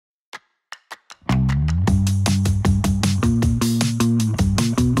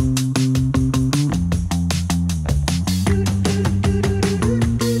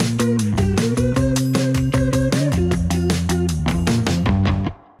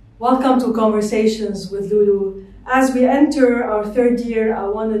Welcome to Conversations with Loulou. As we enter our third year, I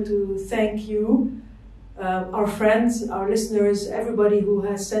wanted to thank you, our friends, our listeners, everybody who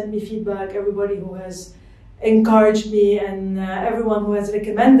has sent me feedback, everybody who has encouraged me, and everyone who has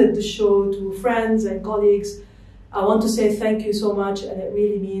recommended the show to friends and colleagues. I want to say thank you so much, and it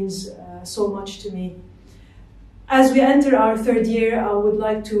really means so much to me. As we enter our third year, I would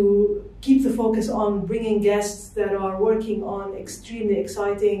like to keep the focus on bringing guests that are working on extremely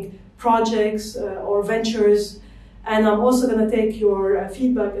exciting projects or ventures. And I'm also going to take your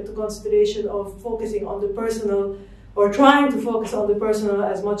feedback into consideration of focusing on the personal, or trying to focus on the personal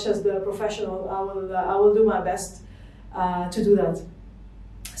as much as the professional. I will do my best to do that.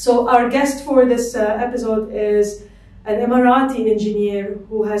 So our guest for this episode is an Emirati engineer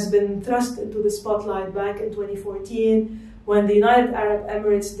who has been thrust into the spotlight back in 2014 when the United Arab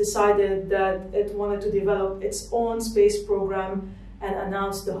Emirates decided that it wanted to develop its own space program and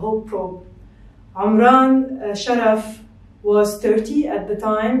announced the Hope probe. Omran Sharaf was 30 at the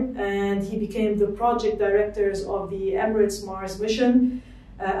time, and he became the project directors of the Emirates Mars Mission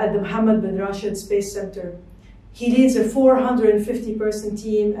at the Mohammed bin Rashid Space Center. He leads a 450-person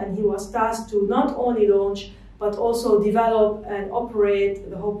team, and he was tasked to not only launch but also develop and operate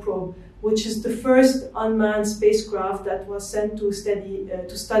the Hope probe, which is the first unmanned spacecraft that was sent to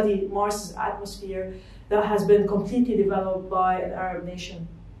study Mars's atmosphere that has been completely developed by an Arab nation.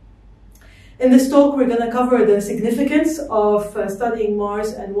 In this talk, we're going to cover the significance of studying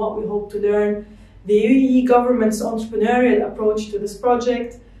Mars and what we hope to learn, the UAE government's entrepreneurial approach to this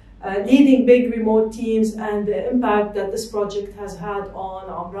project, leading big remote teams, and the impact that this project has had on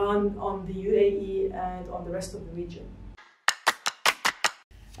Omran, on the UAE, and on the rest of the region.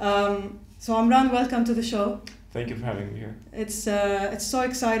 So Omran, welcome to the show. Thank you for having me here. It's so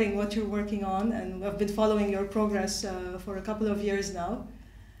exciting what you're working on, and I've been following your progress for a couple of years now.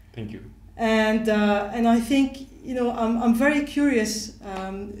 Thank you. And I think, you know, I'm very curious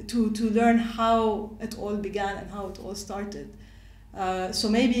to learn how it all began and how it all started. So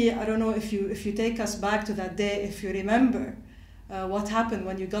maybe, I don't know, if you take us back to that day, if you remember what happened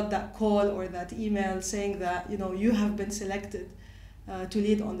when you got that call or that email saying that, you know, you have been selected to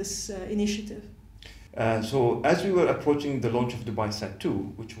lead on this initiative. So as we were approaching the launch of DubaiSat 2,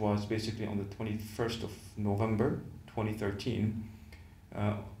 which was basically on the 21st of November 2013,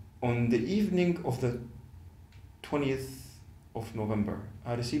 on the evening of the 20th of November,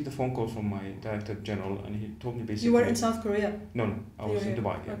 I received a phone call from my Director General, and he told me basically... You were in South Korea? No, I was in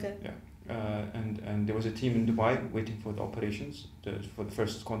Dubai. Yeah, okay. Yeah. And there was a team in Dubai waiting for the operations, for the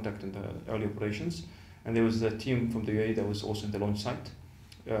first contact in the early operations, and there was a team from the UAE that was also in the launch site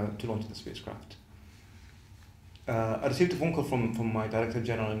to launch the spacecraft. I received a phone call from my Director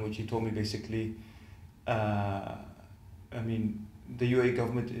General in which he told me basically, the UAE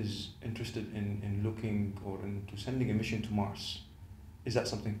government is interested in looking or into sending a mission to Mars. Is that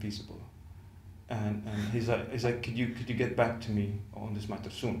something feasible? And he's like, could you get back to me on this matter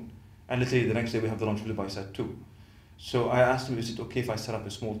soon? And literally the next day we have the launch of DubaiSat 2. So I asked him, is it okay if I set up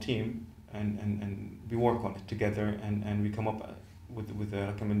a small team and we work on it together and we come up with a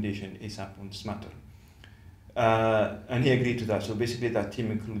recommendation ASAP on this matter? And he agreed to that. So basically that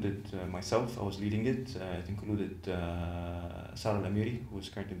team included myself, I was leading it. It included Sarah Al-Amiri, who is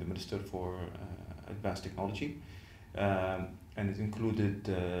currently the Minister for Advanced Technology. And it included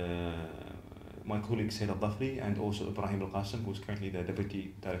my colleague Said Al-Dhafri and also Ibrahim Al-Qasim, who is currently the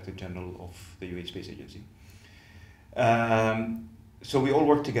Deputy Director General of the UAE Space Agency. So we all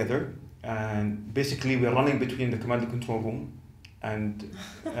worked together, and basically we're running between the command and control room and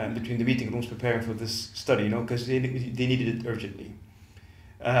between the meeting rooms preparing for this study, you know, because they needed it urgently.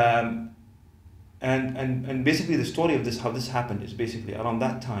 And basically the story of this, how this happened, is basically around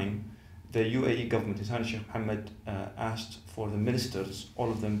that time, the UAE government, His Highness Sheikh Mohammed, asked for the ministers,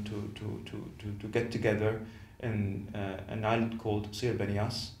 all of them, to get together in an island called Sir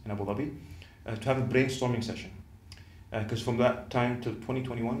Banias in Abu Dhabi to have a brainstorming session. Because from that time till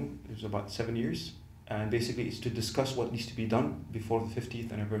 2021, it was about 7 years. And basically it's to discuss what needs to be done before the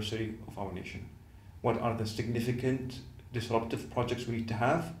 50th anniversary of our nation. What are the significant disruptive projects we need to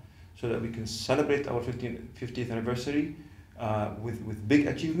have so that we can celebrate our 50th anniversary with big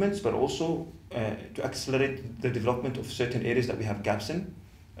achievements, but also to accelerate the development of certain areas that we have gaps in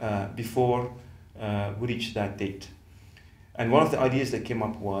before we reach that date. And one of the ideas that came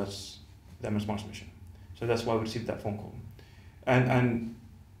up was the Emirates Mars Mission. So that's why we received that phone call. And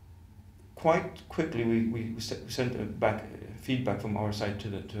quite quickly we sent back feedback from our side to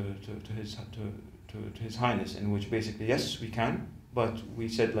His Highness, in which basically, yes, we can, but we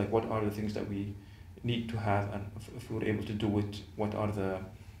said, like, what are the things that we need to have, and if we were able to do it, what are the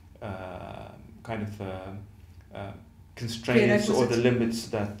kind of constraints or the limits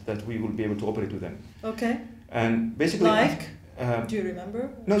that we will be able to operate within. Okay. And basically, do you remember?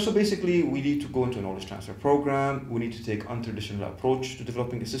 No, so basically we need to go into a knowledge transfer program. We need to take untraditional approach to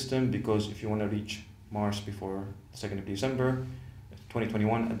developing a system, because if you want to reach Mars before the 2nd of December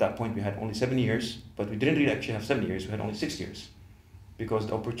 2021, at that point we had only 7 years, but we didn't really actually have 7 years, we had only 6 years. Because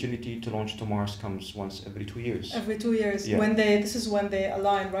the opportunity to launch to Mars comes once every 2 years. Every 2 years. Yeah. this is when they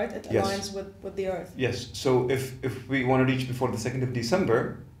align, right? It aligns with the Earth. Yes. So if we want to reach before the 2nd of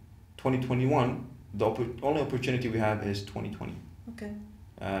December 2021, the only opportunity we have is 2020. Okay.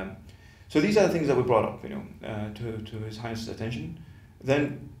 So these are the things that we brought up, to His Highness's attention.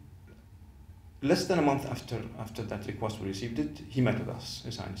 Then, less than a month after that request we received it, he met with us,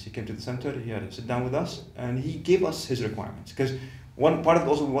 His Highness. He came to the center, he had to sit down with us, and he gave us his requirements. Because one part of it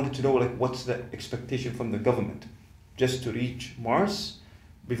also we wanted to know, like, what's the expectation from the government? Just to reach Mars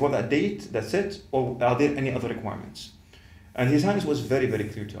before that date, that's it? Or are there any other requirements? And His Highness was very, very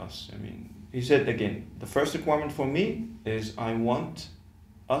clear to us. I mean, he said, again, the first requirement for me is I want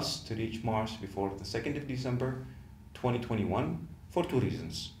us to reach Mars before the 2nd of December 2021 for 2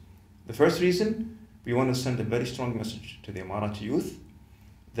 reasons. The first reason, we want to send a very strong message to the Emirati youth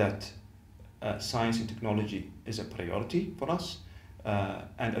that science and technology is a priority for us.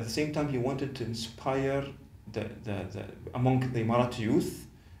 And at the same time, he wanted to inspire among the Emirati youth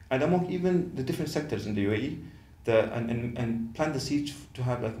and among even the different sectors in the UAE, and plant the seeds to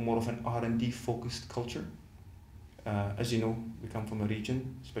have like more of an R&D focused culture. As you know, we come from a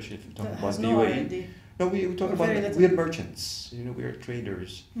region, especially if we talk about the UAE. R&D. No, we talk about we're merchants. We're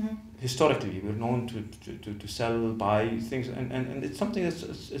traders. Mm-hmm. Historically, we're known to sell, buy things, and it's something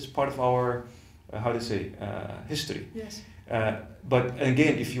that's part of our history. Yes. But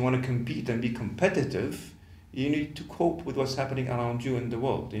again, if you want to compete and be competitive, you need to cope with what's happening around you in the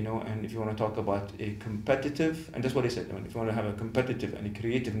world, and if you want to talk about a competitive, and that's what he said, if you want to have a competitive and a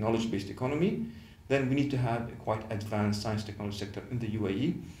creative knowledge-based economy, then we need to have a quite advanced science technology sector in the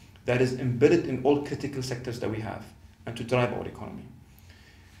UAE that is embedded in all critical sectors that we have and to drive our economy.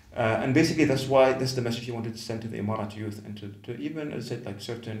 And basically that's the message he wanted to send to the Emirati youth and to even, as I said, like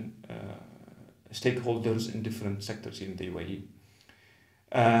certain stakeholders in different sectors in the UAE.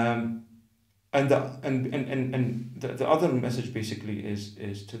 And the other message basically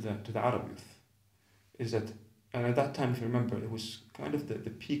is to the Arab youth, is that, and at that time, if you remember, it was kind of the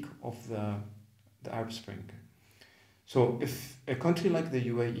peak of the Arab Spring. So if a country like the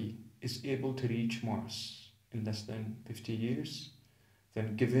UAE is able to reach Mars in less than 50 years,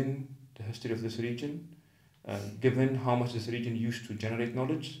 then given the history of this region, given how much this region used to generate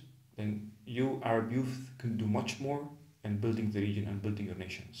knowledge, then you, Arab youth, can do much more in building the region and building your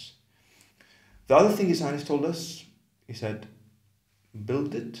nations. The other thing His Highness told us, he said,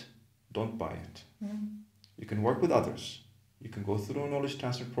 build it, don't buy it. Mm-hmm. You can work with others. You can go through a knowledge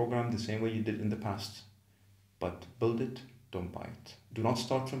transfer program the same way you did in the past. But build it, don't buy it. Do not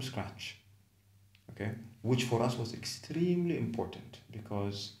start from scratch. Okay? Which for us was extremely important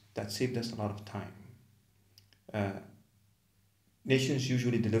because that saved us a lot of time. Nations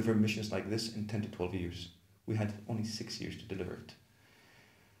usually deliver missions like this in 10 to 12 years. We had only 6 years to deliver it.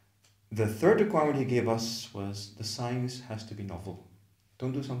 The third requirement he gave us was the science has to be novel.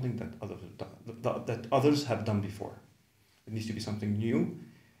 Don't do something that others have done before. It needs to be something new.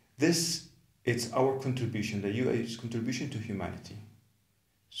 It's our contribution, the UAE's contribution to humanity.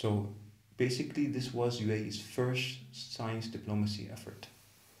 So basically this was UAE's first science diplomacy effort.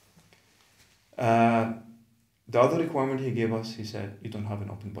 The other requirement he gave us, he said, you don't have an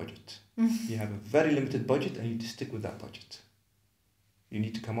open budget. You have a very limited budget and you need to stick with that budget. You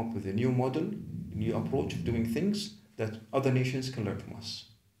need to come up with a new model, a new approach of doing things that other nations can learn from us.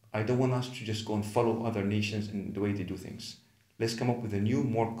 I don't want us to just go and follow other nations in the way they do things. Let's come up with a new,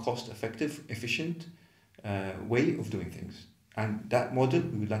 more cost-effective, efficient way of doing things. And that model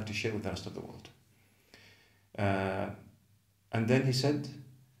we would like to share with the rest of the world. And then he said,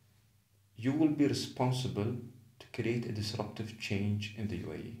 you will be responsible to create a disruptive change in the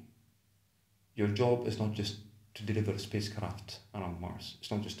UAE. Your job is not just to deliver a spacecraft around Mars.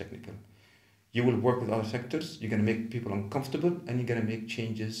 It's not just technical. You will work with other sectors, you're going to make people uncomfortable, and you're going to make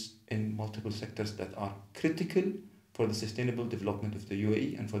changes in multiple sectors that are critical for the sustainable development of the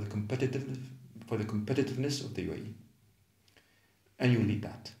UAE and for the competitiveness of the UAE. And you lead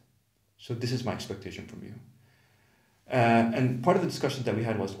that. So this is my expectation from you. And part of the discussion that we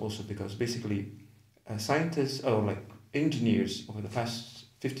had was also because basically scientists or like engineers over the past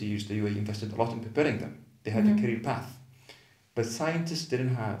 50 years, the UAE invested a lot in preparing them. They had a career path. But scientists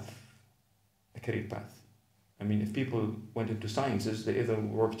didn't have a career path. I mean, if people went into sciences, they either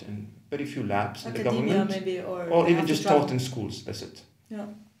worked in very few labs in the Academia government, maybe, or even just taught in schools. That's it. Yeah.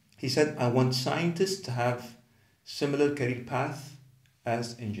 He said, I want scientists to have similar career path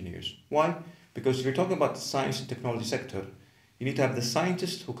as engineers. Why? Because if you're talking about the science and technology sector, you need to have the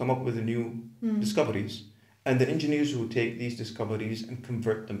scientists who come up with the new discoveries, and the engineers who take these discoveries and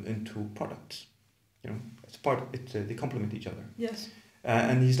convert them into products. You know, they complement each other. Yes.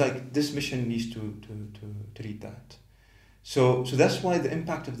 And he's like, this mission needs to read that. So that's why the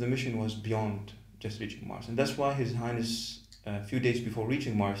impact of the mission was beyond just reaching Mars. And that's why His Highness, a few days before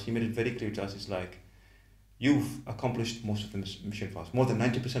reaching Mars, he made it very clear to us, it's like, you've accomplished most of the mission for us. More than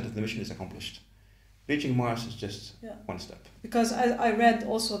 90% of the mission is accomplished. Reaching Mars is just one step. Because I read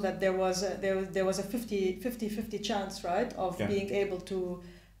also that there was a 50-50 chance, right, of being able to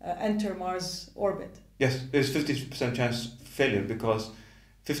enter Mars orbit. Yes, there's 50% chance failure because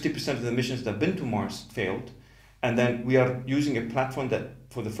 50% of the missions that have been to Mars failed, and then we are using a platform that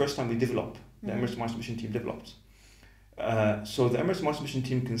for the first time we develop, the Emirates Mars Mission team developed. So the Emirates Mars Mission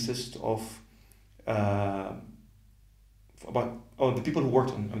team consists of the people who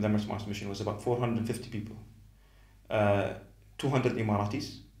worked on the Emirates Mars Mission was about 450 people, 200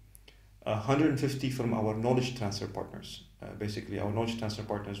 Emiratis, 150 from our knowledge transfer partners. Basically, our knowledge transfer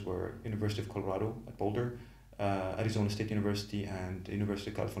partners were University of Colorado at Boulder, Arizona State University, and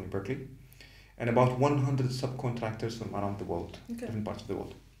University of California, Berkeley, and about 100 subcontractors from around the world, different parts of the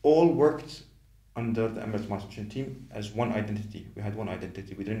world. All worked under the Emirates Mars Mission team as one identity. We had one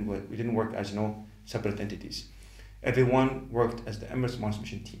identity. We didn't work as separate entities. Everyone worked as the Emirates Mars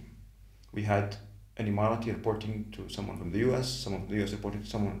Mission team. We had an Emirati reporting to someone from the US, someone from the US reporting to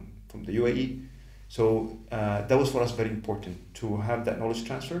someone from the UAE. So that was for us very important to have that knowledge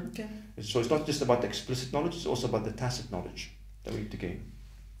transfer. Okay. So it's not just about the explicit knowledge, it's also about the tacit knowledge that we need to gain.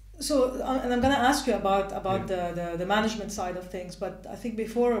 So, and I'm going to ask you about the management side of things, but I think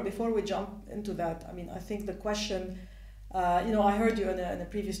before we jump into that, I mean, I think the question, I heard you in a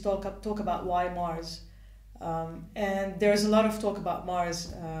previous talk about why Mars, and there's a lot of talk about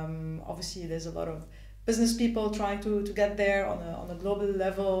Mars. Obviously, there's a lot of business people trying to get there on a global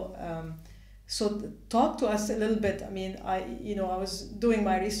level. So talk to us a little bit. I mean, I was doing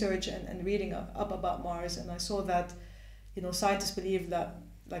my research and reading up about Mars, and I saw that, scientists believe that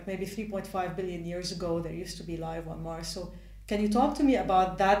like maybe 3.5 billion years ago there used to be life on Mars. So can you talk to me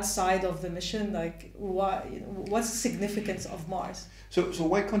about that side of the mission? Like, what's the significance of Mars? So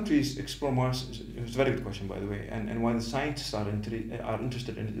why countries explore Mars is a very good question, by the way, and why the scientists are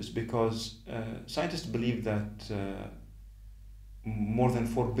interested in it is because scientists believe that more than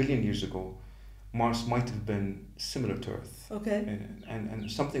 4 billion years ago, Mars might have been similar to Earth. Okay.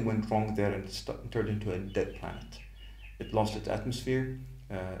 And something went wrong there and it turned into a dead planet. It lost its atmosphere,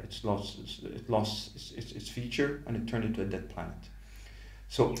 it lost its feature, and it turned into a dead planet.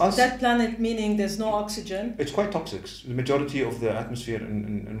 So dead planet meaning there's no oxygen? It's quite toxic. The majority of the atmosphere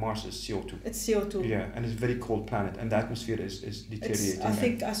in Mars is CO2. It's CO2. Yeah, and it's a very cold planet, and the atmosphere is deteriorating. I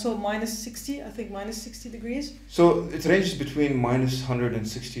think I saw minus 60 degrees. So it ranges between minus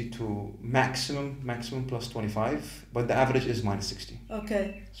 160 to maximum plus 25, but the average is minus 60.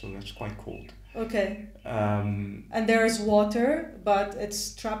 Okay. So that's quite cold. Okay. And there is water, but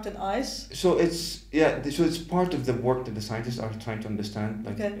it's trapped in ice. So it's part of the work that the scientists are trying to understand,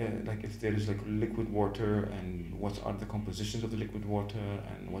 like if there is like liquid water, and what are the compositions of the liquid water,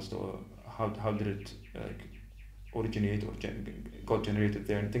 and how did it originate or got generated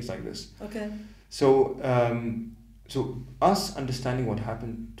there, and things like this. Okay. So us understanding what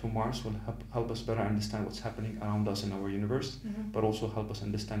happened to Mars will help us better understand what's happening around us in our universe, but also help us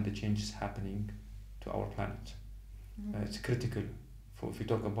understand the changes happening to our planet. It's critical if we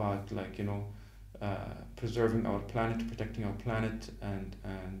talk about preserving our planet, protecting our planet, and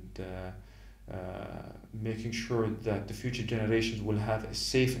making sure that the future generations will have a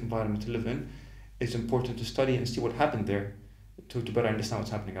safe environment to live in. It's important to study and see what happened there to better understand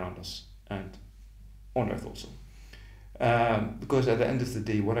what's happening around us and on Earth also. Because at the end of the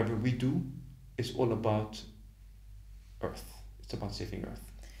day, whatever we do is all about Earth. It's about saving Earth.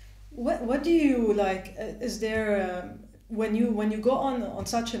 What do you like? Is there when you go on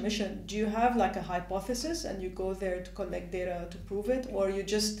such a mission, do you have like a hypothesis and you go there to collect data to prove it, or you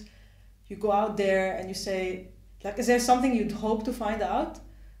go out there and you say, like, is there something you'd hope to find out?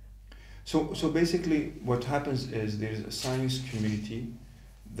 So basically, what happens is there's a science community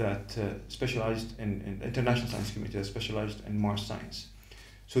that specialized in international science community that specialized in Mars science.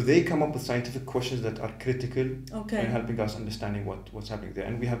 So they come up with scientific questions that are critical in helping us understanding what's happening there.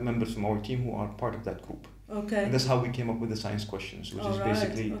 And we have members from our team who are part of that group. Okay. And that's how we came up with the science questions, which is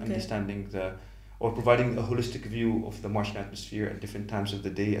basically understanding or providing a holistic view of the Martian atmosphere at different times of the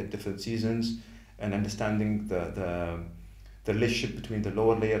day, at different seasons, and understanding the relationship between the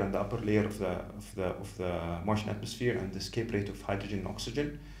lower layer and the upper layer of the Martian atmosphere and the escape rate of hydrogen and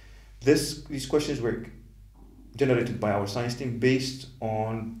oxygen. These questions were generated by our science team based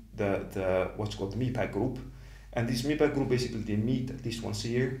on the what's called the MEPAC group. And this MEPAC group, basically, they meet at least once a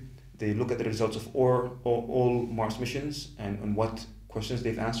year. They look at the results of all Mars missions and what questions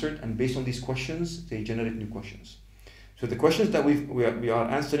they've answered, and based on these questions, they generate new questions. So the questions that we are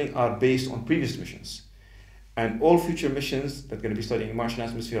answering are based on previous missions. And all future missions that are going to be studying Martian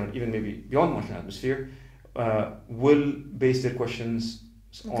atmosphere, and even maybe beyond Martian atmosphere, will base their questions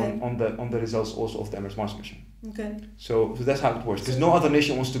on the results also of the Emirates Mars mission. Okay. So that's how it works. Because no other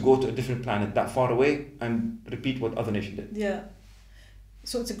nation wants to go to a different planet that far away and repeat what other nation did. Yeah.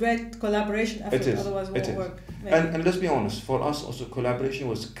 So it's a great collaboration effort, otherwise it won't work. And let's be honest, for us also collaboration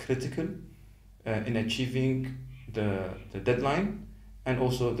was critical in achieving the deadline and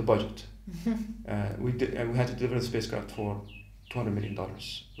also the budget. We had to deliver the spacecraft for $200 million,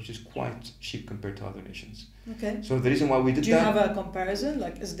 which is quite cheap compared to other nations. Okay. So the reason why we did that... Do you have a comparison?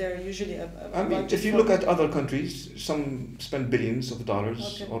 Like, is there usually a budget? If you look at other countries, some spend billions of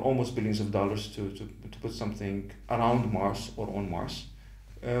dollars, or almost billions of dollars to put something around Mars or on Mars.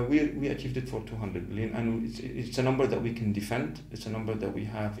 We achieved it for 200 million, and it's a number that we can defend. It's a number that we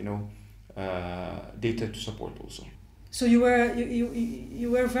have, data to support also. So you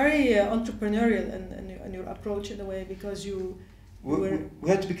were very entrepreneurial in your approach in a way, because we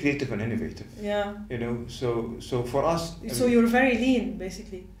had to be creative and innovative. Yeah. So for us. So you were very lean,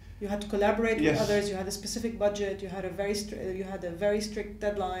 basically. You had to collaborate with Yes. others. You had a specific budget. You had a very strict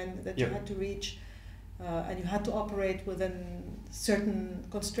deadline that you had to reach. And you had to operate within certain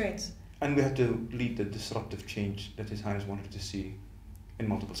constraints. And we had to lead the disruptive change that His Highness wanted to see in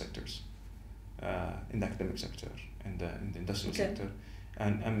multiple sectors, in the academic sector, in the industrial sector.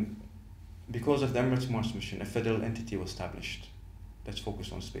 And because of the Emirates Mars Mission, a federal entity was established that's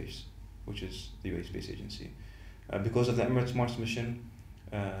focused on space, which is the UAE Space Agency. Because of the Emirates Mars Mission,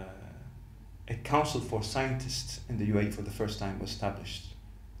 a council for scientists in the UAE for the first time was established.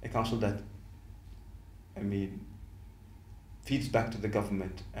 A council that feeds back to the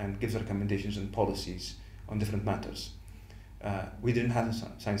government and gives recommendations and policies on different matters. We didn't have a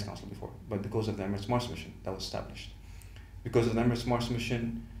science council before, but because of the Emirates Mars Mission, that was established. Because of the Emirates Mars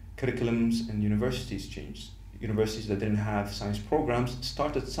Mission, curriculums in universities changed. Universities that didn't have science programs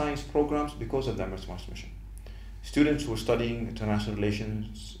started science programs because of the Emirates Mars Mission. Students who were studying international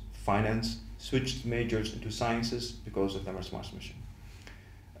relations, finance, switched majors into sciences because of the Emirates Mars Mission.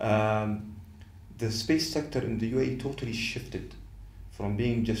 The space sector in the UAE totally shifted from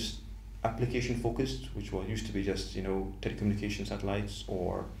being just application focused, which used to be just telecommunication satellites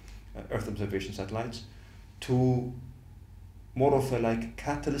or Earth observation satellites, to more of a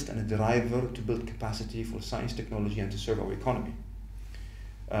catalyst and a driver to build capacity for science, technology, and to serve our economy.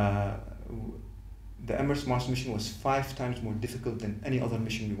 The Emirates Mars mission was 5 times more difficult than any other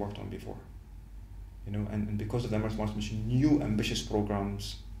mission we worked on before. And because of the Emirates Mars mission, new ambitious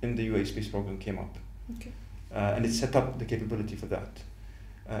programs in the UAE space program came up. Okay. And it set up the capability for that.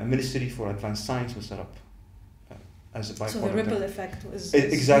 Ministry for Advanced Science was set up as a byproduct. So the ripple effect was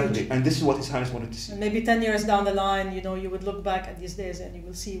exactly, huge. And this is what His Highness wanted to see. And maybe 10 years down the line, you would look back at these days and you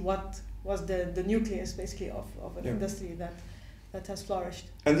will see what was the nucleus, basically, of an industry that has flourished.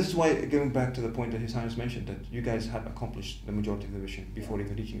 And this is why, going back to the point that His Highness mentioned, that you guys have accomplished the majority of the mission before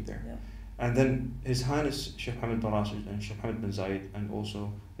even reaching there. Yeah. And then His Highness Sheikh Hamad bin Rashid and Sheikh Hamad bin Zayed, and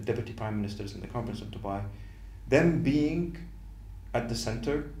also the Deputy Prime Ministers in the Crown Prince of Dubai, them being at the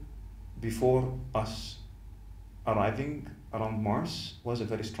center before us arriving around Mars was a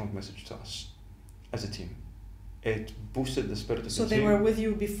very strong message to us as a team. It boosted the spirit of the team. So they were with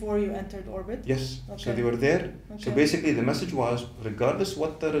you before you entered orbit? Yes. Okay. So they were there. Okay. So basically the message was, regardless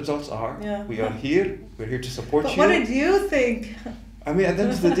what the results are, we are here. We're here to support but you. What did you think? At the end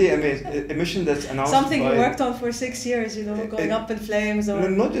of the day, a mission that's announced something by... you worked on for 6 years, going up in flames. Or... No,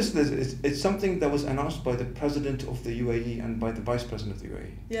 not just this. It's something that was announced by the President of the UAE and by the Vice President of the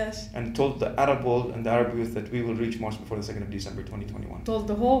UAE. Yes. And told the Arab world and the Arab youth that we will reach Mars before the 2nd of December 2021. Told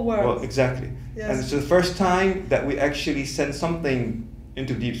the whole world. Well, exactly. Yes. And it's the first time that we actually sent something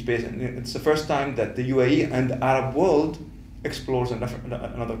into deep space, and it's the first time that the UAE and the Arab world explores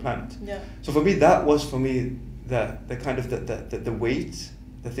another planet. Yeah. So for me, that was the kind of the weight,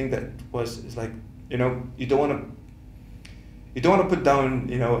 the thing that is like, you don't want to put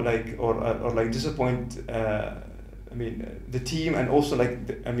down, or disappoint the team, and also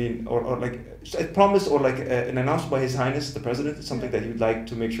or a promise or an announcement by His Highness the President is something that you'd like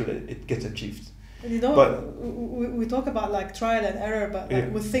to make sure that it gets achieved. You know, but we talk about like trial and error, but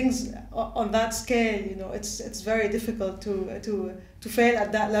like with things on that scale, you know, it's very difficult to fail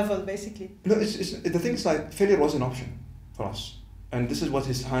at that level, basically. No, the thing is like failure was an option for us, and this is what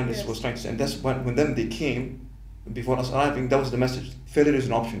His Highness was trying to say. And that's when they came before us arriving. That was the message: failure is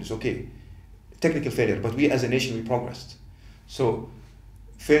an option. It's okay, technical failure, but we as a nation we progressed. So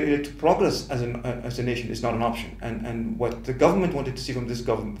failure to progress as a nation is not an option. And what the government wanted to see from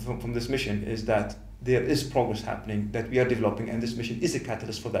this mission is that there is progress happening, that we are developing, and this mission is a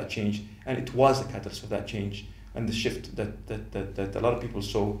catalyst for that change, and it was a catalyst for that change and the shift that a lot of people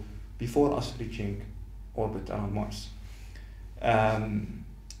saw before us reaching orbit around Mars.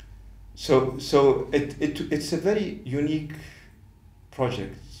 So it's a very unique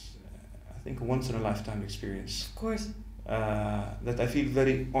project, I think a once in a lifetime experience. Of course. That I feel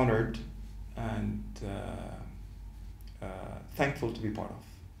very honored and thankful to be part of.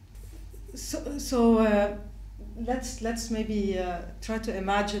 So let's maybe try to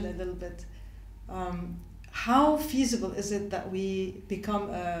imagine a little bit. How feasible is it that we become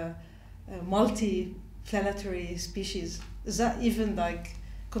a multi-planetary species? Is that even like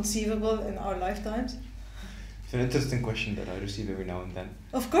conceivable in our lifetimes? It's an interesting question that I receive every now and then.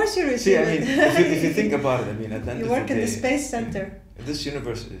 Of course you receive it. See, I mean, if you think about it, I mean, at the end you of the work in the Space Center. This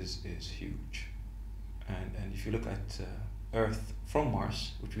universe is huge. And if you look at Earth from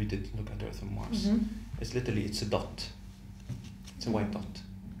Mars, which we did look at Earth from Mars, it's a dot. It's a white dot.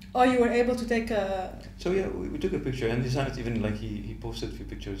 Oh, you were able to take a... So yeah, we took a picture, and His Highness even like he posted a few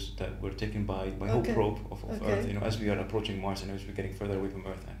pictures that were taken by Hope probe of Earth, you know, as we are approaching Mars and as we're getting further away from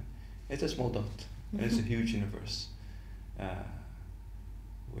Earth. And it's a small dot. And it's a huge universe.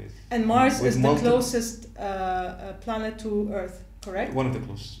 And Mars is the closest planet to Earth, correct? One of the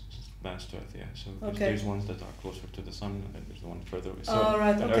closest planets to Earth, yeah. So there's ones that are closer to the Sun, and there's one further away. So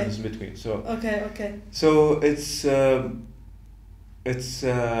Earth is in between. So So it's as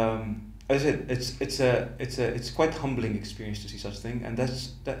I said, it's quite humbling experience to see such thing, and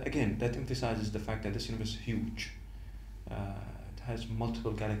that emphasizes the fact that this universe is huge. It has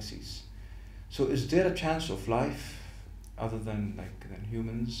multiple galaxies. So is there a chance of life other than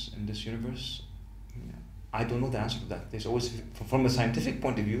humans in this universe? I don't know the answer to that. There's always, from a scientific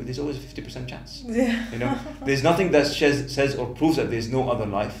point of view, there's always a 50% chance. Yeah. You know, there's nothing that says or proves that there's no other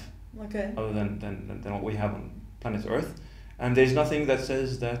life other than what we have on planet Earth, and there's nothing that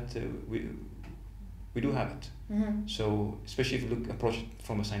says that we do have it. So especially if you approach it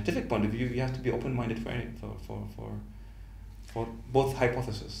from a scientific point of view, you have to be open-minded for both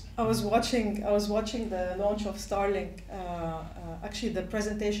hypotheses. I was watching the launch of Starlink, actually the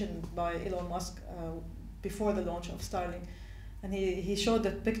presentation by Elon Musk before the launch of Starlink, and he showed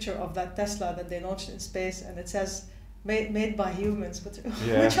the picture of that Tesla that they launched in space, and it says made by humans, which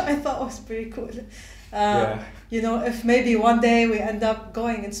I thought was pretty cool. You know, if maybe one day we end up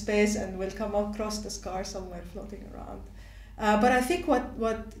going in space and we'll come across this car somewhere floating around. But I think what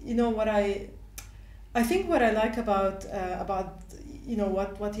I like about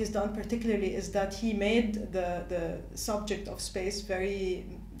what he's done particularly is that he made the subject of space very,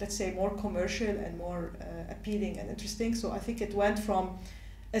 let's say, more commercial and more appealing and interesting. So I think it went from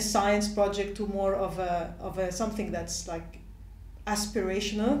a science project to more of a something that's like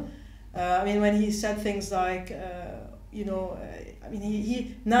aspirational. I mean, when he said things like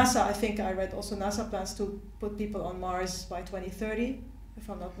NASA, I think I read also NASA plans to put people on Mars by 2030, if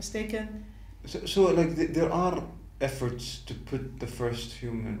I'm not mistaken. So there are efforts to put the first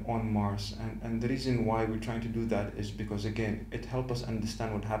human on Mars, and the reason why we're trying to do that is because, again, it helps us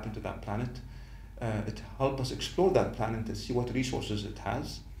understand what happened to that planet. It helps us explore that planet and see what resources it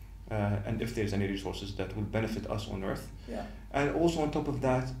has, and if there's any resources that will benefit us on Earth. Yeah. And also on top of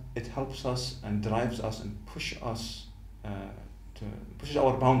that, it helps us and drives us and pushes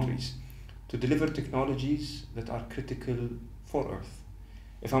our boundaries to deliver technologies that are critical for Earth.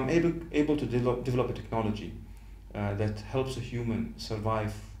 If I'm able to develop a technology that helps a human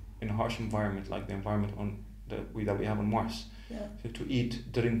survive in a harsh environment like the environment that we have on Mars, so to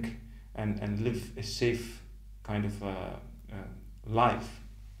eat, drink, and live a safe kind of life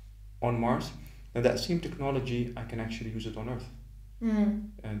on Mars, then that same technology I can actually use it on Earth.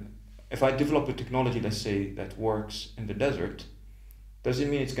 And if I develop a technology, let's say, that works in the desert, doesn't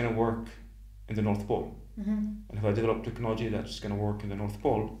mean it's going to work in the North Pole. And if I develop technology that's going to work in the North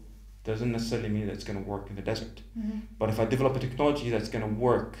Pole, doesn't necessarily mean that it's going to work in the desert. But if I develop a technology that's going to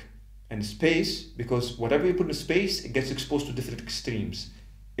work in space, because whatever you put in space, it gets exposed to different extremes.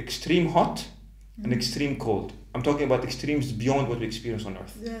 Extreme hot and extreme cold. I'm talking about extremes beyond what we experience on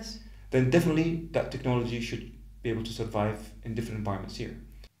Earth. Yes. Then definitely that technology should be able to survive in different environments here.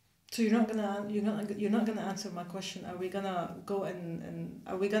 So you're not gonna answer my question. Are we gonna go and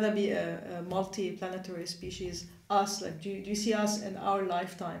are we gonna be a multi-planetary species? Us, like, do you see us in our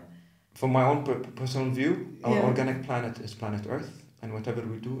lifetime? From my own personal view, our organic planet is planet Earth, and whatever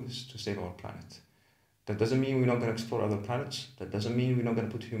we do is to save our planet. That doesn't mean we're not going to explore other planets. That doesn't mean we're not going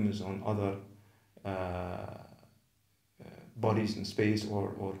to put humans on other bodies in space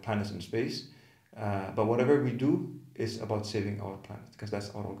or planets in space. But whatever we do is about saving our planet, because that's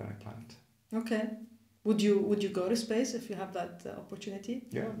our organic planet. Okay. Would you go to space if you have that opportunity?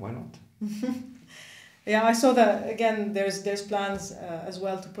 Yeah, why not? Yeah, I saw that again. There's plans as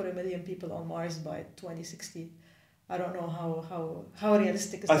well to put 1 million people on Mars by 2060. I don't know how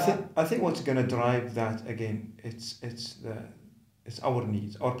realistic is that. I think what's going to drive that again, it's our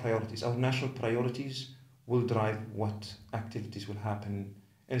needs, our priorities, our national priorities will drive what activities will happen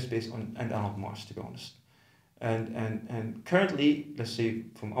in space and around Mars, to be honest. And currently, let's say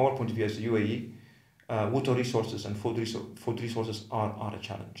from our point of view as the UAE, water resources and food resources are a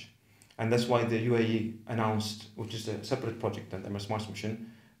challenge. And that's why the UAE announced, which is a separate project than the Emirates Mars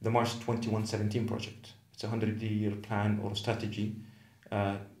Mission, the Mars 2117 project. It's a 100-year plan or strategy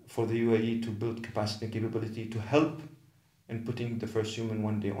for the UAE to build capacity and capability to help in putting the first human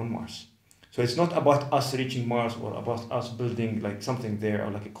one day on Mars. So it's not about us reaching Mars or about us building like something there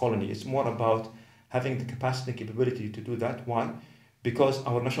or like a colony. It's more about having the capacity and capability to do that. Why? Because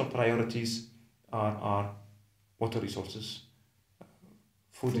our national priorities are water resources,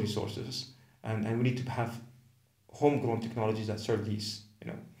 food resources, and we need to have homegrown technologies that serve these,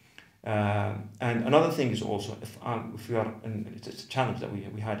 you know. And another thing is also, if we are, and it's a challenge that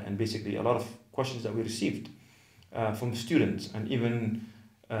we had, and basically a lot of questions that we received from students and even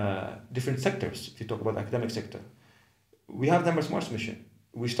different sectors. If you talk about the academic sector, we have the Emirates Mars Mission.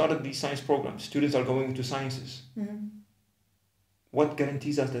 We started these science programs. Students are going into sciences. Mm-hmm. What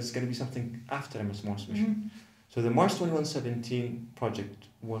guarantees us that it's going to be something after Emirates Mars Mission? Mm-hmm. So the Mars 2117 project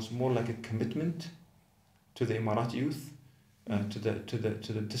was more like a commitment to the Emirati youth, to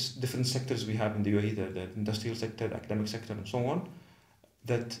the different sectors we have in the UAE, the industrial sector, the academic sector, and so on,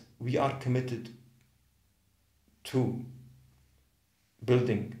 that we are committed to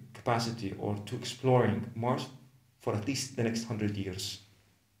building capacity or to exploring Mars for at least the next 100 years.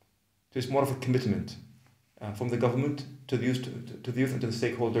 So it's more of a commitment from the government to the youth, to the youth and to the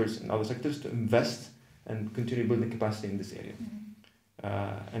stakeholders in other sectors to invest and continue building capacity in this area.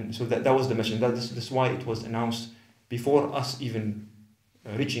 Mm-hmm. And so that was the mission. That's why it was announced before us even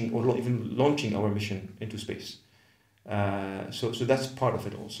reaching or even launching our mission into space. So that's part of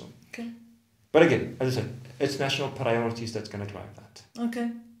it also. Okay. But again, as I said, it's national priorities that's going to drive that.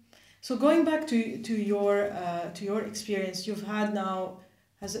 Okay. So going back to your experience, you've had now,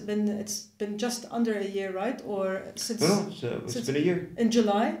 it's been just under a year, right? Or since? No, it's been a year. In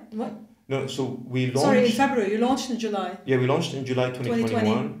July? What? No, so we launched... Sorry, in February. You launched in July. Yeah, we launched in July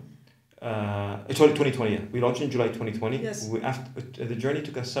 2021. 2020, yeah. We launched in July 2020. Yes. The journey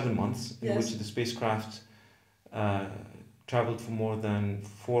took us 7 months, in which the spacecraft traveled for more than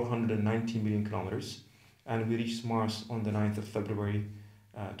 490 million kilometers. And we reached Mars on the 9th of February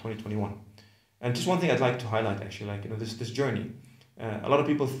 2021. And just one thing I'd like to highlight, actually, like, you know, this journey. A lot of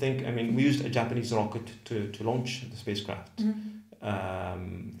people think, I mean, we used a Japanese rocket to launch the spacecraft. Mm-hmm.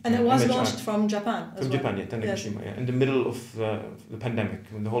 And it was launched from Japan. From Japan, yeah, Tanegashima, yeah. In the middle of the pandemic,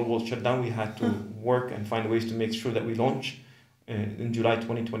 when the whole world shut down, we had to work and find ways to make sure that we launch in July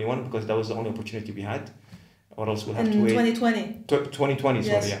 2021, because that was the only opportunity we had. Or else we'll have to wait. 2020. 2020, yes.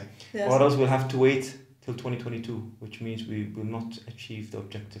 Sorry, yeah. Yes. Or else we'll have to wait till 2022, which means we will not achieve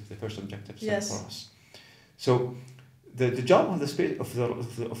the first objective set for us. So the job of the space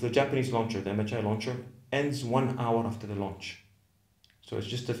of the Japanese launcher, the MHI launcher, ends 1 hour after the launch. So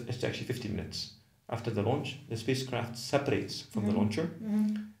it's actually 50 minutes after the launch. The spacecraft separates from the launcher,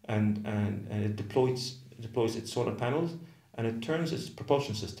 and it deploys its solar panels, and it turns its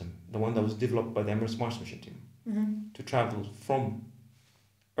propulsion system, the one that was developed by the Emirates Mars Mission team, to travel from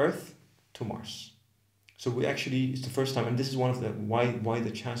Earth to Mars. So it's the first time, and this is one of the why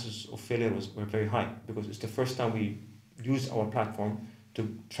the chances of failure were very high, because it's the first time we used our platform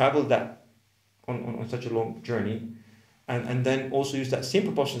to travel that on such a long journey. And then also use that same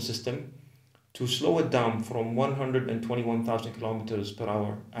propulsion system to slow it down from 121,000 kilometers per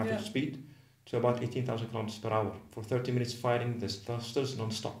hour average speed to about 18,000 kilometers per hour for 30 minutes firing the thrusters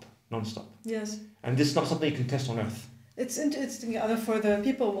non-stop. Yes. And this is not something you can test on Earth. It's interesting for the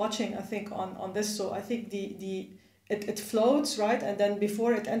people watching, I think, on this. So I think it floats, right? And then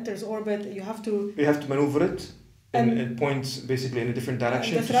before it enters orbit, you have to maneuver it it points basically in a different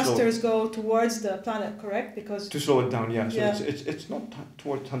direction. The thrusters go towards the planet, correct? Because to slow it down, yeah. So yeah. it's not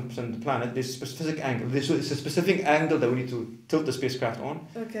towards 100% the planet. There's a specific angle. So it's a specific angle that we need to tilt the spacecraft on.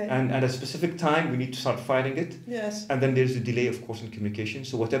 Okay. And at a specific time, we need to start firing it. Yes. And then there's a delay, of course, in communication.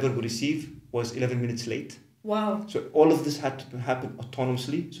 So whatever we receive was 11 minutes late. Wow. So all of this had to happen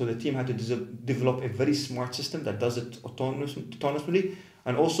autonomously. So the team had to develop a very smart system that does it autonomously,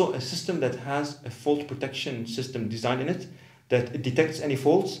 and also a system that has a fault protection system designed in it that it detects any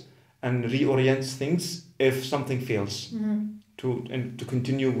faults and reorients things if something fails to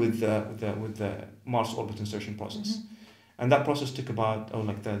continue with the Mars orbit insertion process. And that process took about,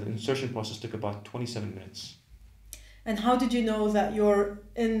 the insertion process took about 27 minutes. And how did you know that you're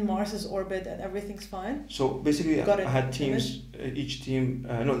in Mars's orbit and everything's fine? So basically, I had teams, each team,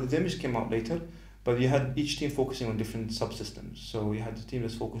 the image came out later, but you had each team focusing on different subsystems. So you had the team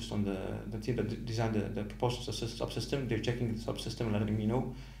that's focused on the team that designed the propulsion subsystem. They're checking the subsystem and letting me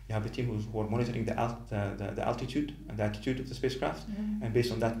know. You have a team who are monitoring the altitude and the attitude of the spacecraft. And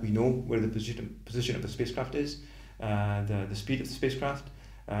based on that, we know where the position of the spacecraft is, the speed of the spacecraft.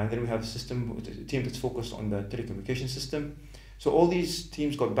 And then we have a team that's focused on the telecommunication system. So all these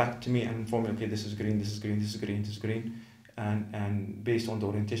teams got back to me and informed me, okay, this is green, this is green, this is green, this is green. And based on the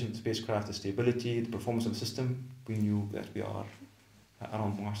orientation of the spacecraft, the stability, the performance of the system, we knew that we are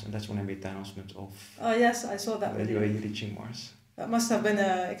around Mars. And that's when I made the announcement of yes, I saw that video. UAE reaching Mars. That must have been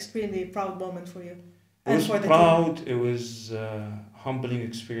an extremely proud moment for you. It was proud, it was a humbling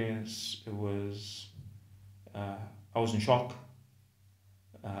experience, it was, I was in shock.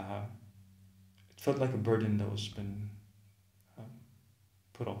 It felt like a burden that was been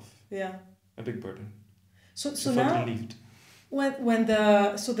put off. Yeah. A big burden. So felt now, relieved. when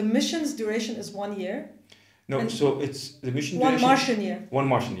the mission's duration is 1 year. No, so it's the mission one duration. Martian year. 1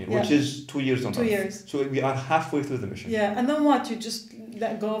 Martian year, Yeah. which is 2 years on 2 Earth. years. So we are halfway through the mission. Yeah, and then what? You just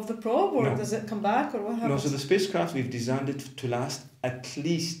let go of the probe, or No. does it come back, or what happens? No, so the spacecraft, we've designed it to last at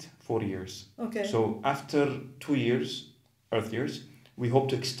least 4 years. Okay. So after 2 years, Earth years, we hope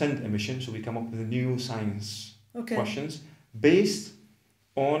to extend a mission, so we come up with new science questions based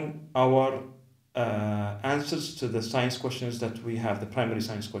on our answers to the science questions that we have, the primary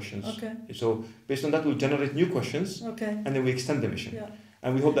science questions. Okay. So based on that, we'll generate new questions, and then we extend the mission. Yeah.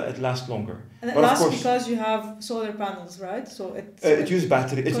 And we hope that it lasts longer. And it but lasts of course, because you have solar panels, right? So it uses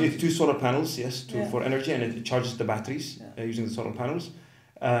battery. It uses solar panels, yes, for energy, and it charges the batteries using the solar panels.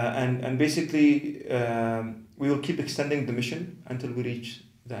 And basically, we will keep extending the mission until we reach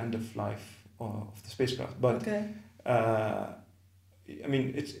the end of life of the spacecraft. But I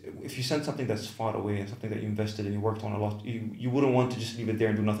mean, if you send something that's far away and something that you invested and you worked on a lot, you wouldn't want to just leave it there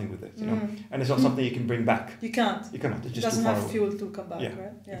and do nothing with it, you know. And it's not something you can bring back. You can't. You cannot. It's it just doesn't too far have away. fuel to come back,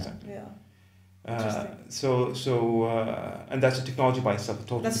 right? Yeah, exactly. Yeah. And that's a technology by itself.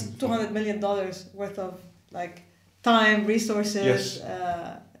 That's $200 million worth of time, resources,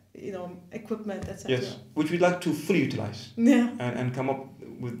 equipment, etc. Yes, which we'd like to fully utilize. Yeah. And come up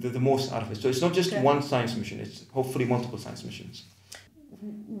with the most out of it. So it's not just one science mission; it's hopefully multiple science missions.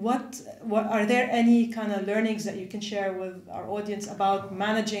 What are there any kind of learnings that you can share with our audience about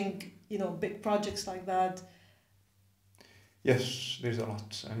managing, big projects like that? Yes, there's a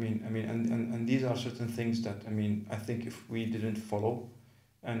lot. I mean, and these are certain things that I think if we didn't follow,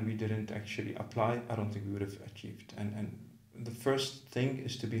 and we didn't actually apply, I don't think we would have achieved. And the first thing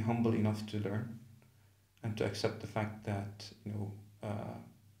is to be humble enough to learn, and to accept the fact that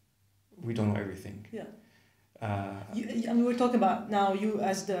we don't know everything. Yeah. And we're talking about now you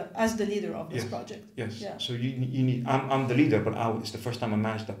as the leader of this project. Yes. Yeah. So you need. I'm the leader, but it's the first time I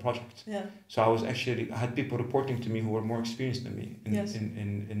managed that project. Yeah. So I had people reporting to me who were more experienced than me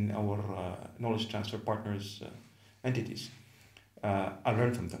in our knowledge transfer partners entities. I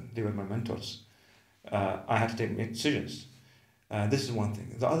learned from them. They were my mentors. I had to make decisions. This is one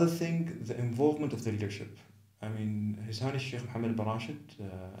thing. The other thing, the involvement of the leadership. I mean, His Highness Sheikh Mohammed Barashid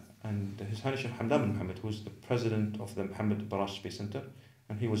and His Highness Sheikh Hamdan bin Mohammed, who was the president of the Mohammed Barash Space Center,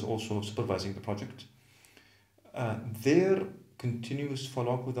 and he was also supervising the project. Their continuous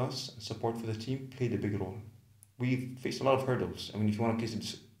follow-up with us and support for the team played a big role. We faced a lot of hurdles. I mean, if you want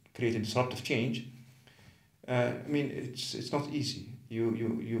to create a disruptive change, it's not easy.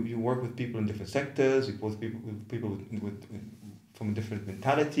 You work with people in different sectors. You work with people from a different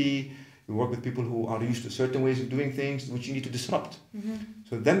mentality. You work with people who are used to certain ways of doing things, which you need to disrupt.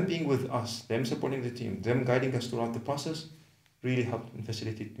 So them being with us, them supporting the team, them guiding us throughout the process, really helped in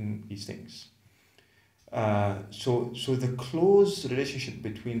facilitating these things. So the close relationship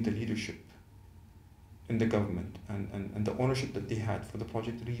between the leadership in the government and the ownership that they had for the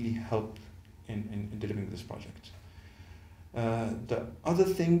project really helped in delivering this project. The other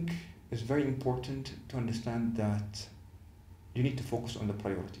thing is very important to understand that you need to focus on the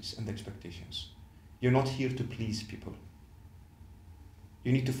priorities and the expectations. You're not here to please people.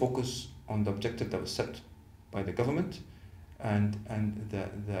 You need to focus on the objective that was set by the government and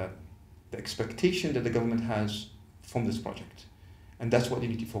the expectation that the government has from this project. And that's what you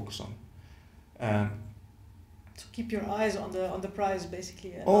need to focus on. So keep your eyes on the prize,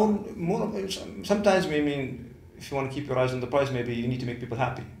 basically. Sometimes, I mean, if you want to keep your eyes on the prize, maybe you need to make people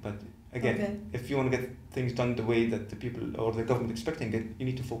happy. But again, if you want to get things done the way that the people or the government expecting it, you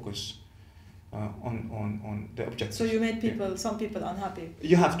need to focus on the objectives. So you made some people unhappy.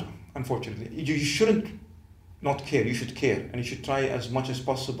 You have to, unfortunately. You shouldn't not care. You should care, and you should try as much as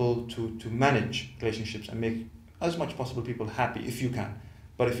possible to manage relationships and make as much possible people happy if you can.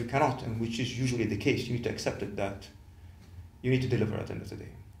 But if you cannot, and which is usually the case, you need to accept it that you need to deliver at the end of the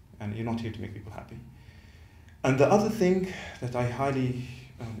day, and you're not here to make people happy. And the other thing that I highly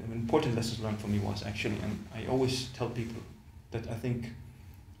an important lesson learned for me was actually, and I always tell people that I think,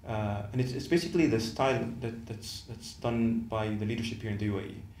 and it's basically the style that's done by the leadership here in the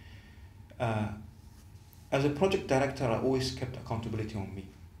UAE. As a project director, I always kept accountability on me.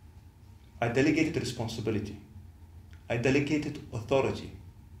 I delegated responsibility. I delegated authority.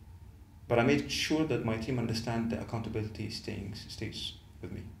 But I made sure that my team understand the accountability stays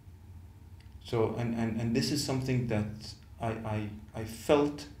with me. So, and this is something that I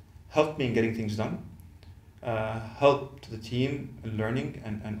felt helped me in getting things done, helped the team in learning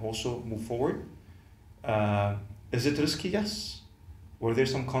and also move forward. Is it risky? Yes. Were there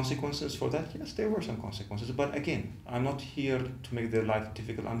some consequences for that? Yes, there were some consequences. But again, I'm not here to make their life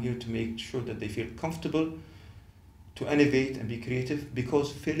difficult. I'm here to make sure that they feel comfortable, to innovate and be creative,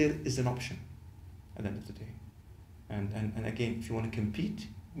 because failure is an option at the end of the day. And again, if you want to compete,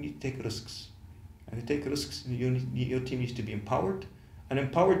 you need to take risks. And to take risks, your team needs to be empowered. And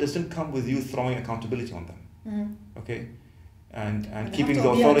empowered doesn't come with you throwing accountability on them. Mm-hmm. Okay? And keeping the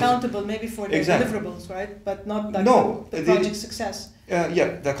authority. Be accountable maybe for the deliverables, right? But not like the project success.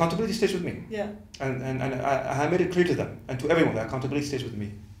 Yeah, the accountability stays with me. Yeah. And I made it clear to them and to everyone, the accountability stays with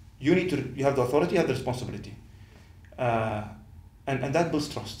me. You have the authority, you have the responsibility. And that builds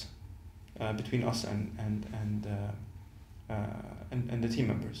trust between us and the team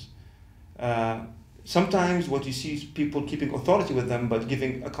members. Sometimes what you see is people keeping authority with them, but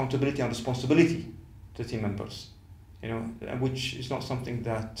giving accountability and responsibility to team members, which is not something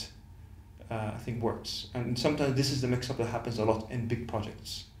that I think works. And sometimes this is the mix-up that happens a lot in big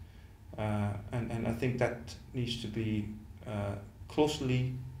projects. And I think that needs to be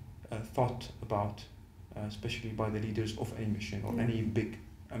closely thought about, especially by the leaders of any mission or any big,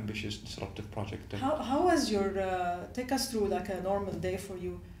 ambitious, disruptive project. How was your, take us through like a normal day for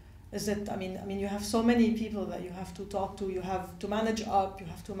you? Is it, I mean, you have so many people that you have to talk to, you have to manage up, you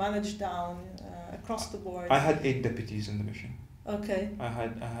have to manage down, across the board. I had 8 deputies in the mission. Okay. I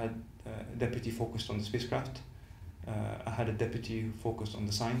had a deputy focused on the spacecraft. I had a deputy focused on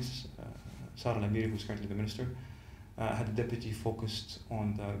the science, Sarah Lamiri, who's currently the minister. I had a deputy focused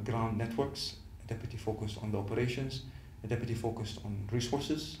on the ground networks, a deputy focused on the operations, a deputy focused on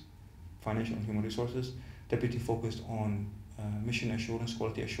resources, financial and human resources, deputy focused on mission assurance,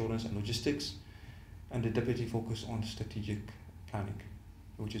 quality assurance and logistics, and the deputy focused on strategic planning,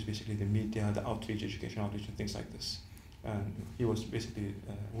 which is basically the media, the outreach, education outreach and things like this. And he was basically,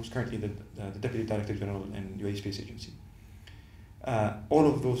 who's currently the Deputy Director General in UAE Space Agency. All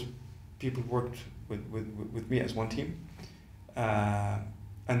of those people worked with me as one team.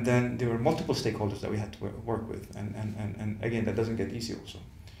 And then there were multiple stakeholders that we had to work with. And again, that doesn't get easy also.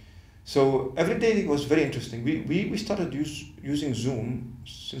 So every day was very interesting. We started using Zoom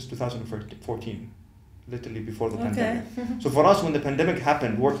since 2014. Literally before the pandemic. So for us, when the pandemic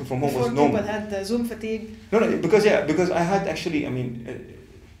happened, working from home was normal. People had the Zoom fatigue. No, because I had actually, a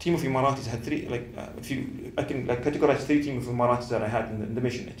team of Emiratis had 3, I can categorize 3 teams of Emiratis that I had in the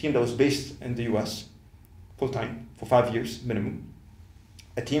mission. A team that was based in the US, full time, for 5 years minimum.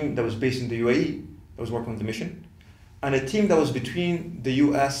 A team that was based in the UAE, that was working on the mission. And a team that was between the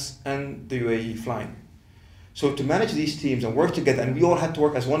US and the UAE flying. So to manage these teams and work together, and we all had to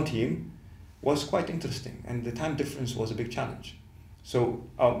work as one team, was quite interesting, and the time difference was a big challenge. So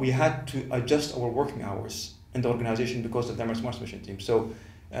we had to adjust our working hours in the organization because of the Emirates Mars Mission team. So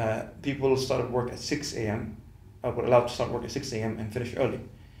people started work at 6 a.m., were allowed to start work at 6 a.m. and finish early.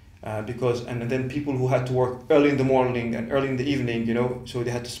 And then people who had to work early in the morning and early in the evening, so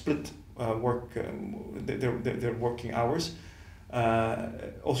they had to split their working hours.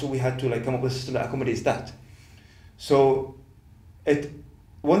 Also, we had to come up with a system that accommodates that. So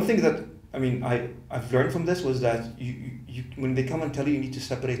one thing that I mean, I've learned from this was that you when they come and tell you need to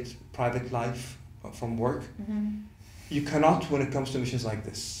separate private life from work, you cannot when it comes to missions like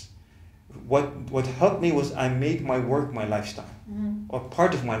this. What helped me was I made my work my lifestyle, or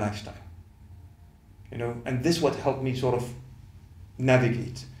part of my lifestyle. You know, and this what helped me sort of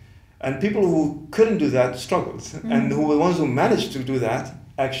navigate. And people who couldn't do that struggled, and who were the ones who managed to do that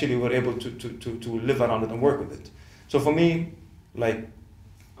actually were able to live around it and work with it. So for me, like,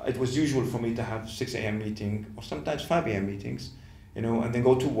 it was usual for me to have 6 a.m. meeting or sometimes 5 a.m. meetings, you know, and then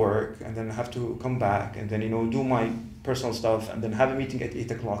go to work and then have to come back and then, you know, do my personal stuff and then have a meeting at 8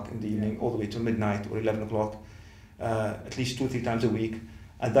 o'clock in the evening all the way till midnight or 11 o'clock, at least 2 or 3 times a week.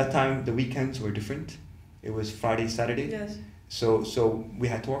 At that time, the weekends were different. It was Friday, Saturday. Yes. So we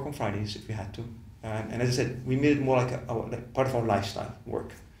had to work on Fridays if we had to. And as I said, we made it more like like part of our lifestyle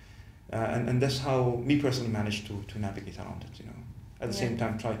work. And that's how me personally managed to navigate around it, you know. At the same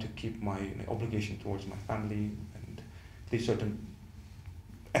time, try to keep my obligation towards my family and at least certain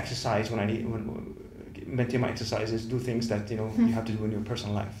exercise when I need, maintain my exercises, do things that, you know, you have to do in your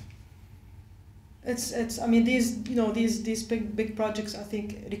personal life. It's I mean these big projects I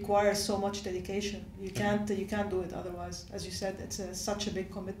think require so much dedication. You can't do it otherwise. As you said, it's such a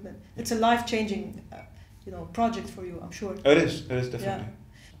big commitment. It's a life-changing project for you, I'm sure. It is definitely. Yeah.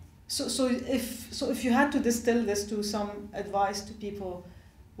 So if you had to distill this to some advice to people,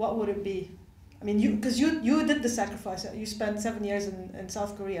 what would it be? I mean, you did the sacrifice. You spent 7 years in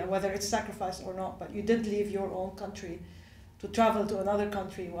South Korea, whether it's sacrifice or not, but you did leave your own country to travel to another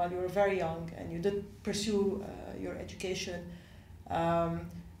country while you were very young, and you did pursue your education.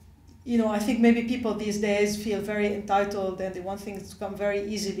 I think maybe people these days feel very entitled and they want things to come very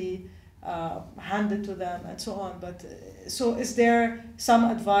easily handed to them and so on. But so is there some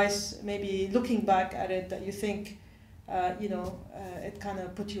advice, maybe looking back at it, that you think, it kind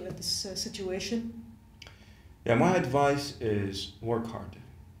of put you in this situation? Yeah, my advice is work hard.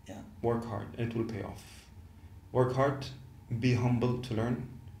 Yeah. Work hard, and it will pay off. Work hard. Be humble to learn.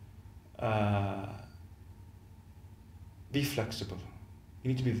 Be flexible. You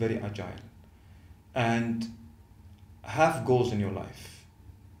need to be very agile. And have goals in your life.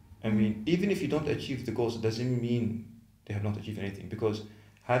 I mean, even if you don't achieve the goals, it doesn't mean they have not achieved anything, because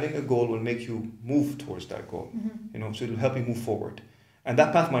having a goal will make you move towards that goal. So it will help you move forward. And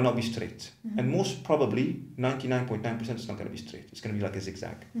that path might not be straight. And most probably, 99.9% is not going to be straight. It's going to be like a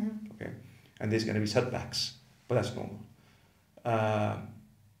zigzag. Okay? And there's going to be setbacks, but that's normal.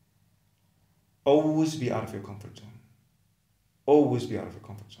 Always be out of your comfort zone. Always be out of your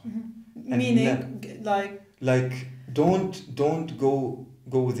comfort zone. Meaning, like don't go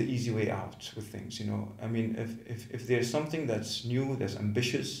with the easy way out with things. I mean, if there's something that's new, that's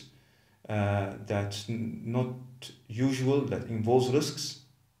ambitious, that's not usual, that involves risks,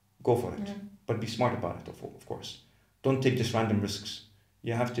 go for it. But be smart about it, of course. Don't take just random risks.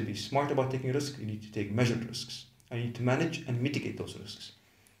 You have to be smart about taking risks. You need to take measured risks. I need to manage and mitigate those risks.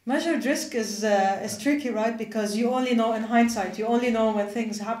 Measured risk is tricky, right? Because you only know in hindsight. You only know when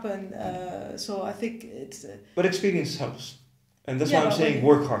things happen. So I think it's... But experience helps. And that's why I'm saying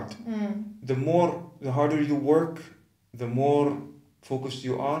work hard. The harder you work, the more focused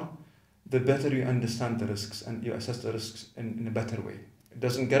you are, the better you understand the risks and you assess the risks in a better way. It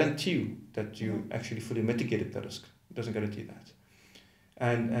doesn't guarantee you that you actually fully mitigated the risk. It doesn't guarantee that.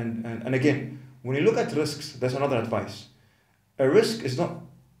 And again, when you look at risks, there's another advice. A risk is not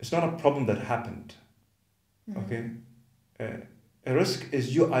a problem that happened. Okay? A risk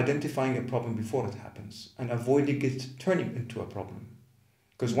is you identifying a problem before it happens and avoiding it turning into a problem.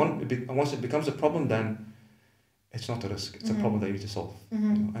 Because once it becomes a problem, then it's not a risk. It's a problem that you need to solve.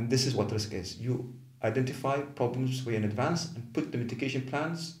 And this is what risk is. You identify problems way in advance and put the mitigation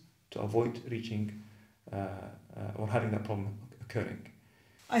plans to avoid reaching or having that problem occurring.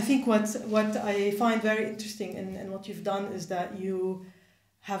 I think what I find very interesting in what you've done is that you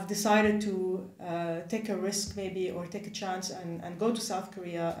have decided to take a risk maybe, or take a chance and go to South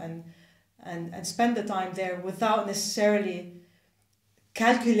Korea and spend the time there without necessarily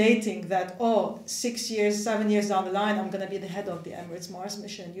calculating that, 6 years, 7 years down the line, I'm going to be the head of the Emirates Mars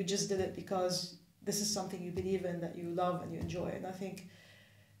Mission. You just did it because this is something you believe in, that you love and you enjoy. And I think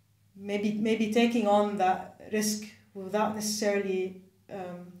maybe taking on that risk without necessarily...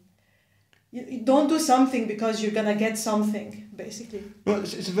 you don't do something because you're gonna get something, basically. No,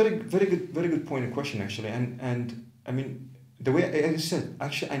 it's a very good point and question, actually. And I mean, the way I said,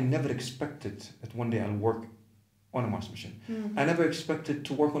 actually, I never expected that one day I'll work on a Mars mission. I never expected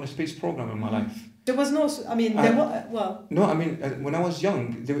to work on a space program in my life. There was no, I mean, there was, well. No, I mean, when I was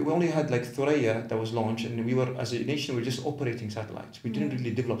young, we only had like Thuraya that was launched, and we were, as a nation, we were just operating satellites. We didn't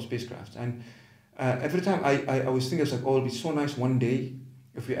really develop spacecraft. And every time I was thinking, I was like, oh, it'll be so nice one day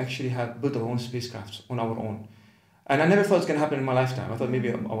if we actually have built our own spacecraft on our own. And I never thought it's going to happen in my lifetime. I thought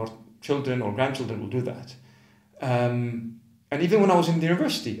maybe our children or grandchildren will do that. And even when I was in the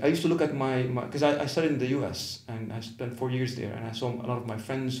university, I used to look at because I studied in the US and I spent 4 years there, and I saw a lot of my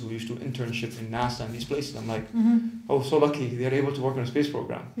friends who used to internship in NASA and these places. I'm like, oh, so lucky, they're able to work on a space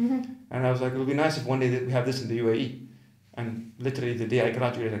program. And I was like, it would be nice if one day that we have this in the UAE. And literally the day I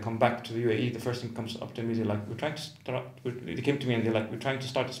graduated, I come back to the UAE, the first thing comes up to me, they're like, they came to me and they're like, we're trying to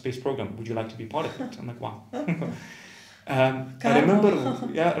start a space program, would you like to be part of it? I'm like, wow. I remember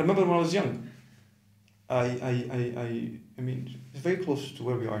when I was young, I mean, it's very close to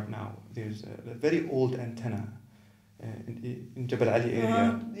where we are now. There's a very old antenna in Jabal Ali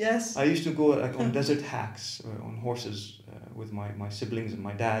area. Yes. I used to go like on desert hacks on horses with my siblings and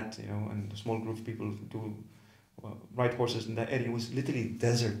my dad, you know, and a small group of people to ride horses in that area. It was literally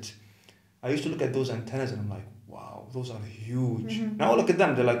desert. I used to look at those antennas and I'm like, wow, those are huge. Now I look at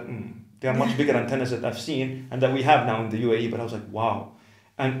them, they're like, they are much bigger antennas that I've seen and that we have now in the UAE. But I was like, wow.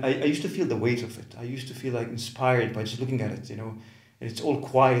 And I used to feel the weight of it. I used to feel like inspired by just looking at it, you know. And it's all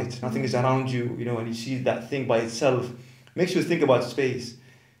quiet, nothing is around you, you know, and you see that thing by itself. It makes you think about space.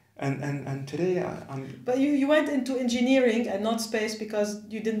 And today I'm... But you went into engineering and not space because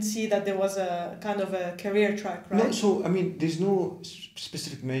you didn't see that there was a kind of a career track, right? No, so, I mean, there's no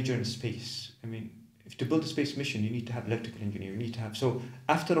specific major in space. I mean, to build a space mission, you need to have electrical engineering. You need to have, so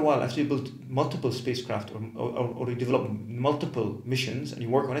after a while, after you build multiple spacecraft or you develop multiple missions and you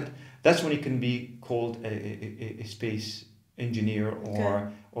work on it, that's when you can be called a space engineer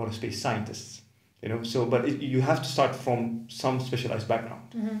or a space scientist. You know, so but you have to start from some specialized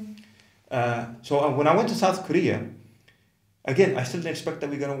background. So when I went to South Korea, again, I still didn't expect that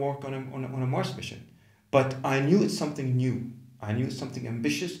we're going to work on a Mars mission, but I knew it's something new. I knew it's something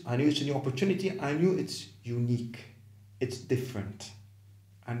ambitious. I knew it's a new opportunity. I knew it's unique. It's different.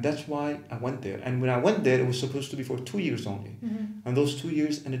 And that's why I went there. And when I went there, it was supposed to be for 2 years only. And those 2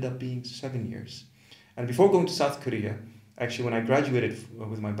 years ended up being 7 years. And before going to South Korea, actually when I graduated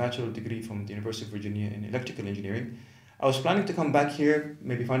with my bachelor degree from the University of Virginia in electrical engineering, I was planning to come back here,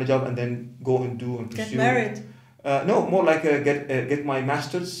 maybe find a job, and then go and pursue... Get married? No, more like get my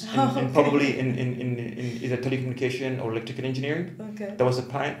master's probably in either telecommunication or electrical engineering. Okay. That was the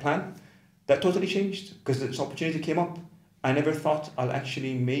plan. That totally changed because this opportunity came up. I never thought I'll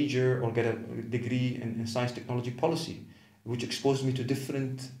actually major or get a degree in science technology policy, which exposed me to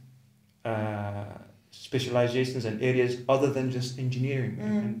different specializations and areas other than just engineering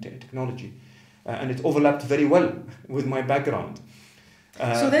and technology. And it overlapped very well with my background.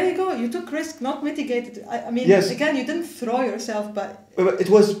 So there you go. You took risk, not mitigated. I mean, yes. Again, you didn't throw yourself, but it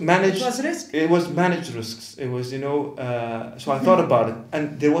was managed. It was risk. It was managed risks. It was, you know. So I thought about it,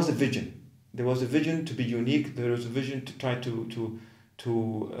 and there was a vision. There was a vision to be unique. There was a vision to try to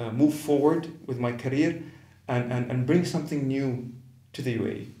move forward with my career, and bring something new to the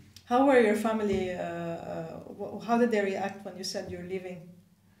UAE. How were your family? How did they react when you said you're leaving?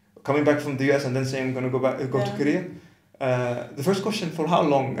 Coming back from the US and then saying I'm going to go to Korea. The first question, for how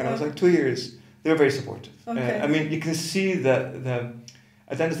long? And I was like, 2 years. They were very supportive. Okay. I mean, you can see that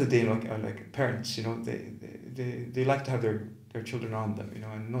at the end of the day, like parents, you know, they like to have their children around them, you know,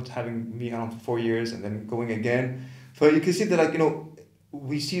 and not having me around for 4 years and then going again. So you can see that, like, you know,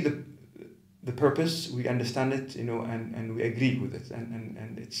 we see the purpose, we understand it, you know, and we agree with it,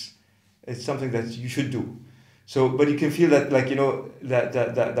 and it's something that you should do. So, but you can feel that, like, you know,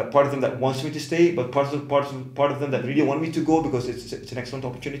 that part of them that wants me to stay, but part of them that really want me to go because it's an excellent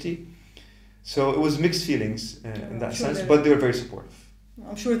opportunity. So it was mixed feelings in that sense, but they were very supportive.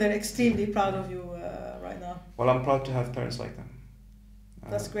 I'm sure they're extremely proud of you right now. Well, I'm proud to have parents like them.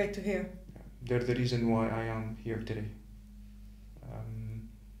 That's great to hear. They're the reason why I am here today.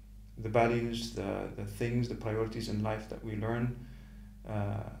 The values, the things, the priorities in life that we learn,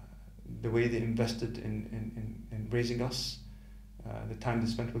 the way they invested in raising us, the time they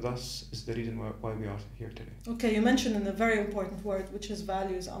spent with us is the reason why we are here today. Okay, you mentioned in a very important word, which is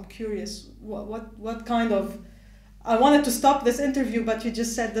values. I'm curious, what kind of... I wanted to stop this interview, but you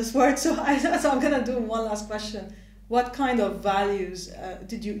just said this word, so I'm going to do one last question. What kind of values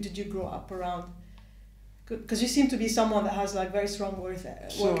did you grow up around? Because you seem to be someone that has like very strong work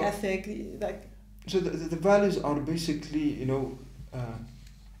ethic. Like. So the values are basically, you know,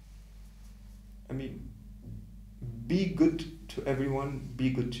 I mean, be good to everyone, be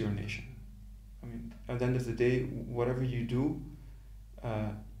good to your nation. I mean, at the end of the day, whatever you do,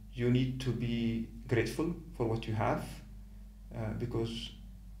 you need to be grateful for what you have, because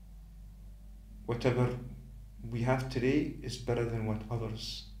whatever we have today is better than what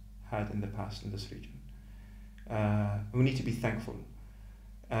others had in the past in this region. We need to be thankful.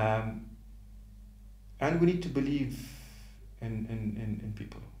 And we need to believe in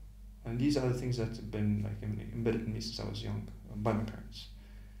people. And these are the things that have been like embedded in me since I was young, by my parents.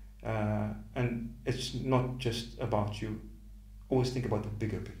 And it's not just about you. Always think about the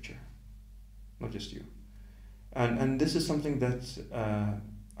bigger picture, not just you. And this is something that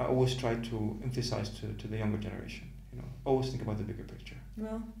I always try to emphasize to the younger generation. You know, always think about the bigger picture.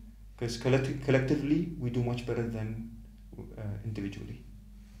 Well, because collectively we do much better than individually.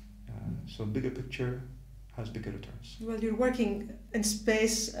 So bigger picture has bigger returns. well, you're working in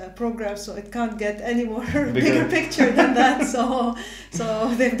space programs, so it can't get any more bigger picture than that. So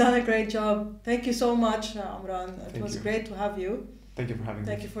they've done a great job. Thank you so much, Omran. It was great to have you. Thank you for having me.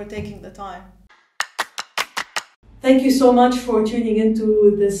 Thank you for taking the time. Thank you so much for tuning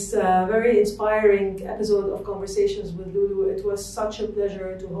into this very inspiring episode of Conversations with Loulou. It was such a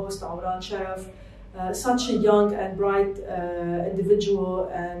pleasure to host Omran Sharaf, such a young and bright individual,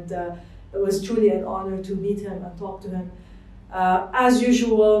 and it was truly an honor to meet him and talk to him. As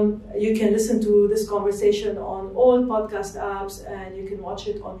usual, you can listen to this conversation on all podcast apps, and you can watch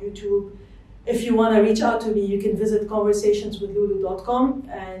it on YouTube. If you want to reach out to me, you can visit conversationswithloulou.com,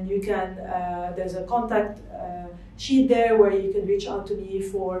 and you can there's a contact sheet there where you can reach out to me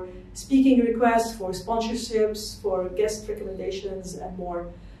for speaking requests, for sponsorships, for guest recommendations, and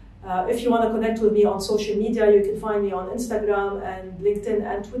more. If you want to connect with me on social media, you can find me on Instagram and LinkedIn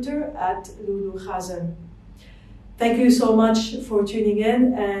and Twitter at Loulou Khazen. Thank you so much for tuning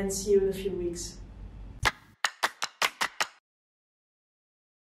in, and see you in a few weeks.